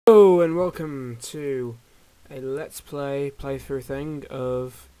Hello and welcome to a Let's Play playthrough thing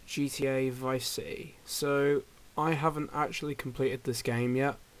of GTA Vice City. So, I haven't actually completed this game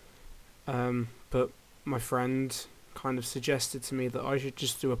yet, but my friend kind of suggested to me that I should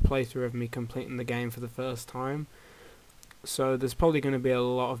just do a playthrough of me completing the game for the first time. So there's probably going to be a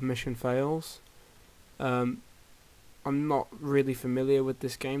lot of mission fails. I'm not really familiar with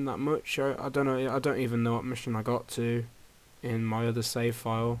this game that much. I don't know. I don't even know what mission I got to in my other save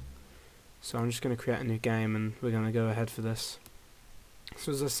file. So I'm just going to create a new game and we're going to go ahead for this.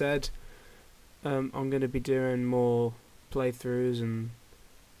 So as I said, I'm going to be doing more playthroughs and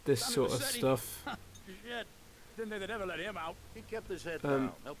this sort of stuff.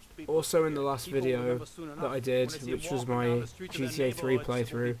 Also in the last video that I did, which was my GTA 3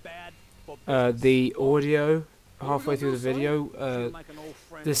 playthrough, the audio halfway through the video,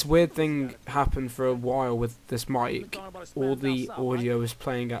 this weird thing happened for a while with this mic. All the audio was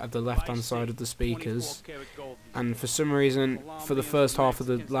playing out of the left hand side of the speakers, and for some reason for the first half of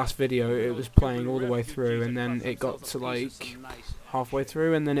the last video it was playing all the way through, and then it got to like halfway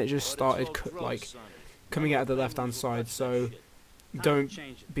through and then it just started coming out of the left hand side. So don't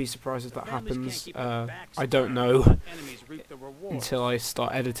be surprised if that happens. I don't know until I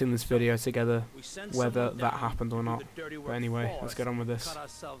start editing this video together whether that happened or not. But anyway, let's get on with this.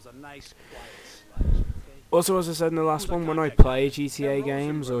 Also, as I said in the last one, when I play GTA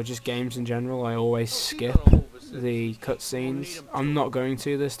games or just games in general, I always skip the cutscenes. I'm not going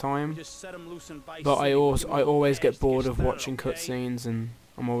to this time, but I always get bored of watching cutscenes, and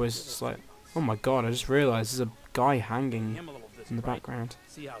I'm always just like, oh my god, I just realised there's a guy hanging in the background.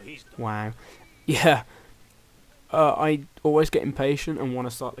 Wow. Yeah. I always get impatient and want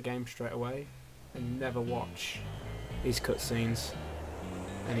to start the game straight away and never watch these cutscenes.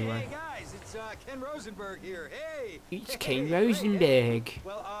 Anyway. Hey guys, it's Ken Rosenberg here. Hey. It's Ken Rosenberg.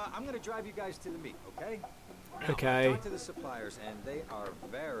 Well, I'm gonna drive you guys to the meet, okay? Okay. Talk to the suppliers, and they are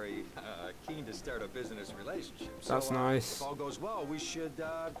very keen to start a business relationship. That's so, nice. If all goes well, we should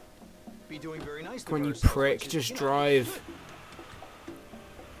be doing very nicely. Come on, you prick, just drive.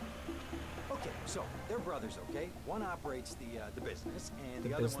 Okay, so they're brothers, okay? One operates the business, and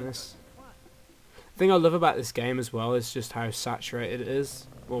the other business. The thing I love about this game as well is just how saturated it is.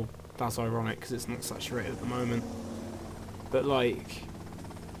 Well, that's ironic because it's not saturated at the moment. But like,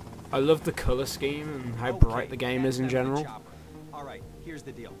 I love the colour scheme and how bright the game is in general. Alright, here's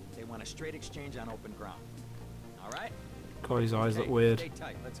the deal. They want a straight exchange on open ground. Alright? God, his eyes look weird. Stay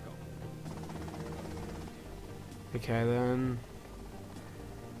tight, let's go. Okay then.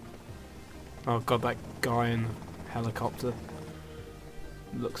 Oh god, that guy in the helicopter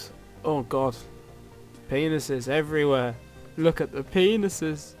looks... Oh god. Penises everywhere. Look at the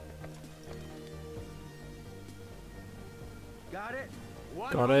penises. Got it?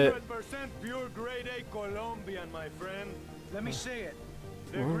 Got it. 100% pure grade A Colombian, my friend. Let me see it.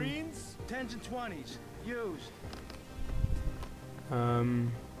 The Whoa. greens, 10s and 20s, used.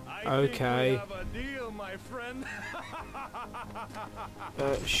 Okay. I think we have a deal, my friend.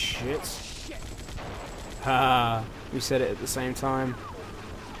 Shit. Ha! We said it at the same time.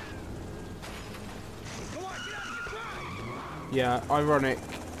 Yeah, ironic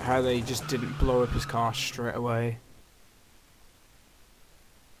how they just didn't blow up his car straight away.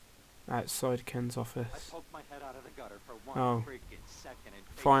 Outside Ken's office. Oh.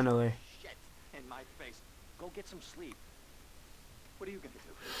 Finally. In my face. Go get some sleep. What are you gonna do?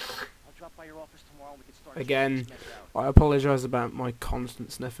 I'll drop by your office tomorrow and we can start. Again, I apologise about my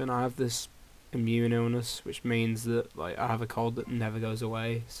constant sniffing. I have this immune illness, which means that like I have a cold that never goes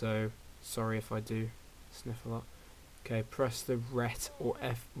away. So sorry if I do sniff a lot. Okay, press the RET or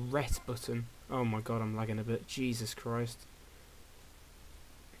RET button. Oh my god, I'm lagging a bit. Jesus Christ.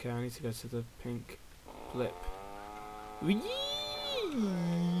 Okay, I need to go to the pink blip. Whee!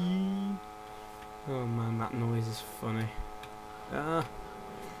 Oh man, that noise is funny.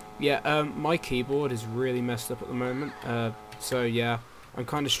 Yeah, my keyboard is really messed up at the moment. So yeah, I'm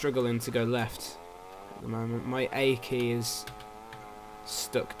kind of struggling to go left at the moment. My A key is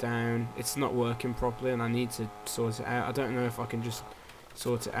stuck down. It's not working properly and I need to sort it out. I don't know if I can just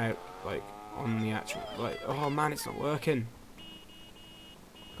sort it out like on the actual, like, oh man, it's not working.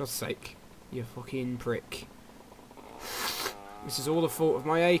 For God's sake, you fucking prick. This is all the fault of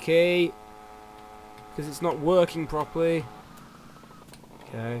my A key because it's not working properly.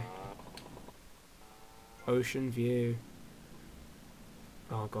 Okay. Ocean view.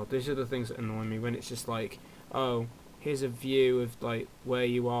 Oh god, these are the things that annoy me when it's just like, oh, here's a view of like where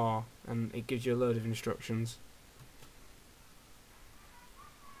you are and it gives you a load of instructions.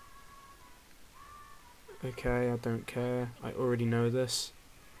 Okay, I don't care. I already know this.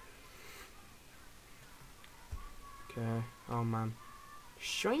 Okay. Oh man.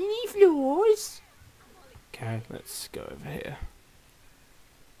 Shiny floors. Okay, let's go over here.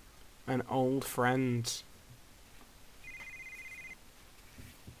 An old friend.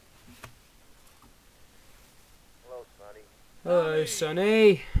 Hello, Sonny. Hello,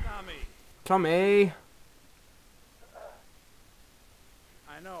 Sonny. Tommy. Tommy.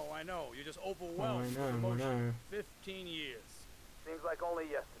 I know. You're just Oh, overwhelmed I with know, I emotion. know. 15 years. Seems like only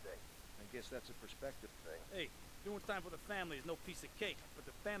yesterday. I guess that's a perspective thing. Hey, doing time for the family is no piece of cake, but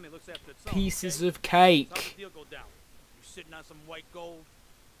the family looks after its own. Pieces okay? of So how's cake. the deal go down? You sitting on some white gold?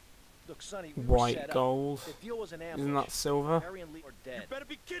 Look, Sonny, we were White set gold. up. The deal was an ambush. Isn't that silver? Harry and Lee are You dead. better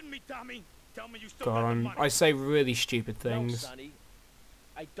be kidding me, Tommy. Tell me you still God, got the money. I say really stupid No, things. Sonny.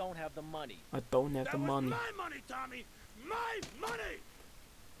 I don't have the money. I don't have That the was money. my money, Tommy. My money.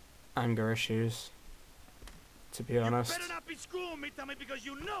 Anger issues. To be You honest. better not be screwing me, Tommy, because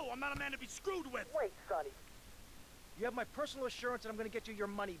you know I'm not a man to be screwed with. Wait, Sonny. You have my personal assurance that I'm going to get you your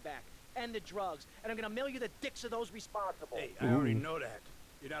money back. And the drugs. And I'm going to mail you the dicks of those responsible. Hey, I already Ooh. know that.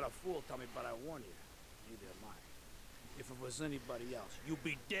 You're not a fool, Tommy, but I warn you. Neither am I. If it was anybody else, you'd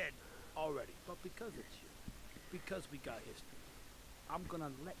be dead already. But because it's you, because we got history, I'm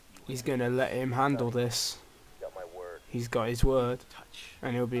gonna let you. He's gonna let him handle this. Got my word. He's got his word. touch.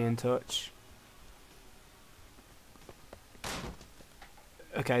 And he'll be in touch.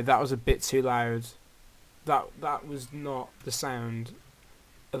 Okay, that was a bit too loud. That was not the sound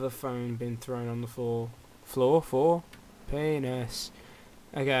of a phone being thrown on the floor. Floor? For? Penis.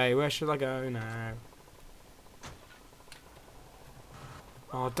 Okay, where should I go now?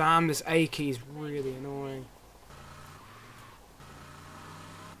 Oh damn, this A key is really annoying.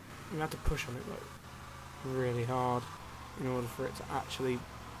 You have to push on it like really hard in order for it to actually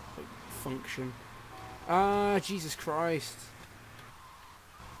like, function. Ah, Jesus Christ.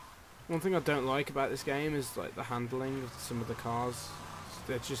 One thing I don't like about this game is like the handling of some of the cars.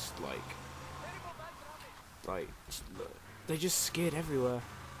 They're just they just skid everywhere.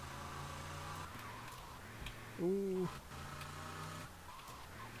 Ooh.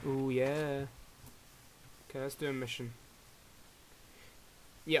 Ooh, yeah. Okay, let's do a mission.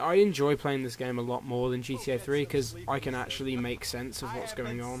 Yeah, I enjoy playing this game a lot more than GTA 3 because I can actually make sense of what's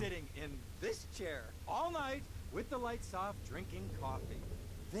going on. Sitting in this chair all night with the lights off, drinking coffee.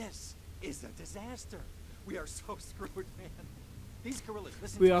 This is a disaster. We are so screwed, man. These gorillas,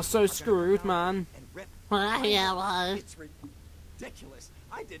 listen. We to are me, so gonna screwed, come down man. and rip Yeah, It's ridiculous.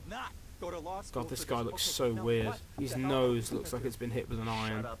 I did not go to law school. God, this for guy looks Okay, so now weird. what His the hell nose are we looks gonna like it's been hit with an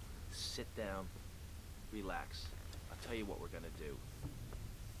iron. Shut up, sit down, relax. I'll tell you what we're gonna do.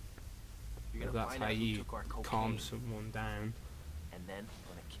 You're gonna That's find how out who you took our cocaine, calm someone down. and then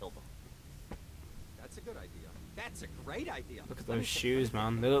we're gonna kill them. That's a good idea. That's a great idea. Look at Let me those think shoes, about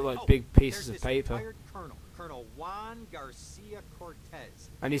it. man. They look like Oh, big pieces there's of this paper. retired Colonel Juan Garcia Cortez.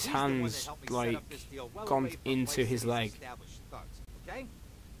 And his He's the one that hands, helped me set like, up this deal well gone away from into Vice his City's leg. established thugs, okay?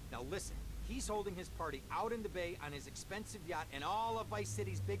 Now listen, he's holding his party out in the bay on his expensive yacht, and all of Vice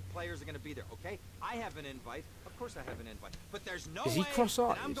City's big players are going to be there, okay? I have an invite. Of course I have an invite. But there's no Is he way that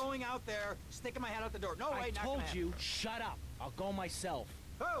cross-eyed? I'm going out there, sticking my head out the door. No way, I not told gonna happen. you, shut up. I'll go myself.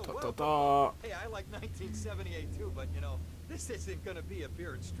 Oh, Da, whoa, da, whoa. da. Hey, I like 1978 too, but you know, this isn't gonna be a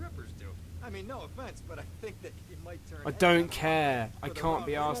beer and strippers do. I mean, no offense, but I think that you might turn. I heads don't on care. for I the can't wrong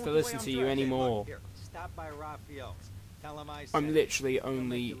be reason. asked to The way listen I'm to you dressed. Hey, anymore. look, here, stop by Raphael's. Tell him I I'm sent literally you. He'll make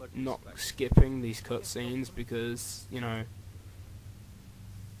only you look not respectable. skipping these cutscenes because, you know,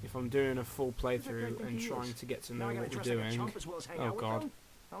 if I'm doing a full playthrough and trying to get to know what we're doing, oh god.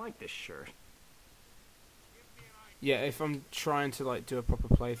 I like this shirt. Yeah, if I'm trying to like do a proper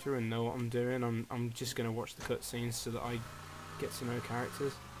playthrough and know what I'm doing, I'm just gonna watch the cutscenes so that I get to know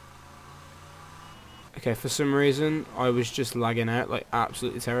characters. Okay, for some reason I was just lagging out like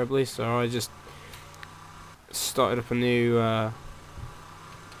absolutely terribly, so I just started up a new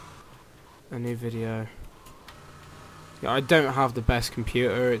video. Yeah, I don't have the best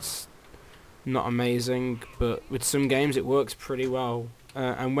computer. It's not amazing, but with some games it works pretty well.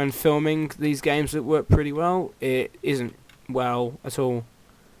 And when filming these games that work pretty well, it isn't well at all.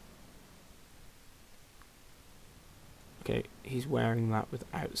 Okay, he's wearing that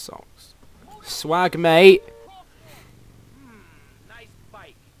without socks. Swag, mate! Nice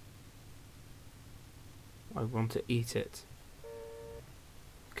bike. I want to eat it.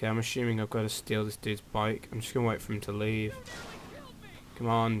 Okay, I'm assuming I've got to steal this dude's bike. I'm just going to wait for him to leave. Come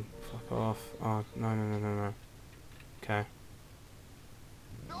on, fuck off. Oh, no. Okay.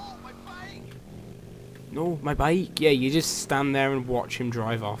 No, my bike. Yeah, you just stand there and watch him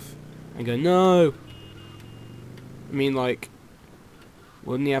drive off. And go, no! I mean, like,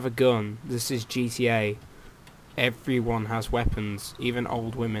 wouldn't he have a gun? This is GTA. everyone has weapons, even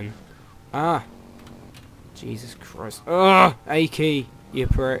old women. Ah! Jesus Christ. Ugh! Achy, you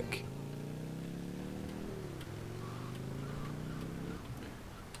prick.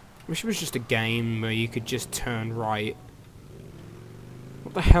 Wish it was just a game where you could just turn right.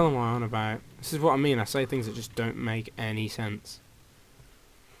 What the hell am I on about? This is what I mean, I say things that just don't make any sense.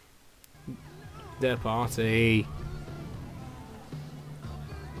 The party.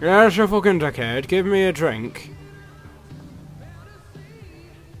 Yes, you fucking dickhead, give me a drink.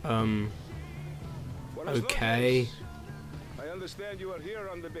 Okay. I understand you are here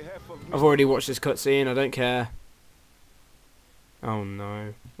on the behalf of I've already watched this cutscene, I don't care. Oh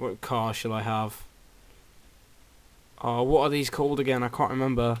no. What car shall I have? Oh, what are these called again? I can't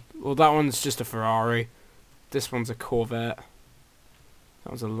remember. Well, that one's just a Ferrari. This one's a Corvette.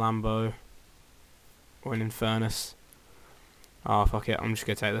 That was a Lambo. Or an Infernus. Oh, fuck it. I'm just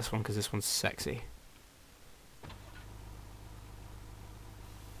going to take this one because this one's sexy.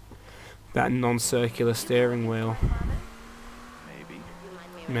 That non-circular steering wheel.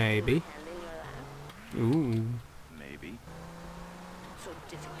 Maybe. Ooh. Maybe. So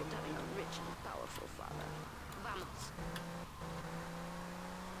difficult having a rich and powerful father. Vamos.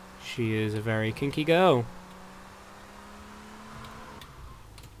 She is a very kinky girl.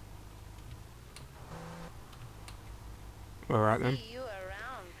 Alright then. See you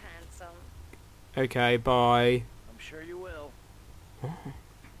around, handsome. Okay, bye. I'm sure you will.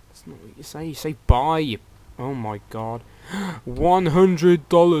 That's not what you say. You say bye. You... Oh my god.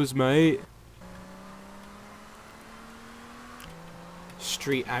 $100, mate.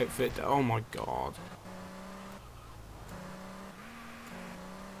 Street outfit. Oh my god.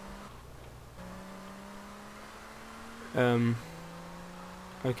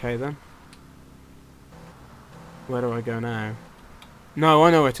 Okay then. Where do I go now? No, I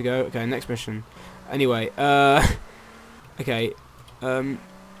know where to go. Okay, next mission. Anyway, okay. The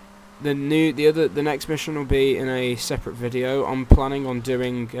next mission will be in a separate video. I'm planning on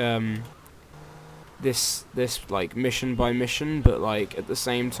doing this like mission by mission, but like at the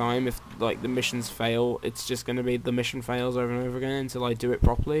same time, if like the missions fail, it's just going to be the mission fails over and over again until I do it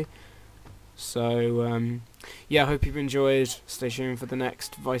properly. So yeah, I hope you've enjoyed. Stay tuned for the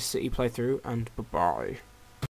next Vice City playthrough, and bye bye.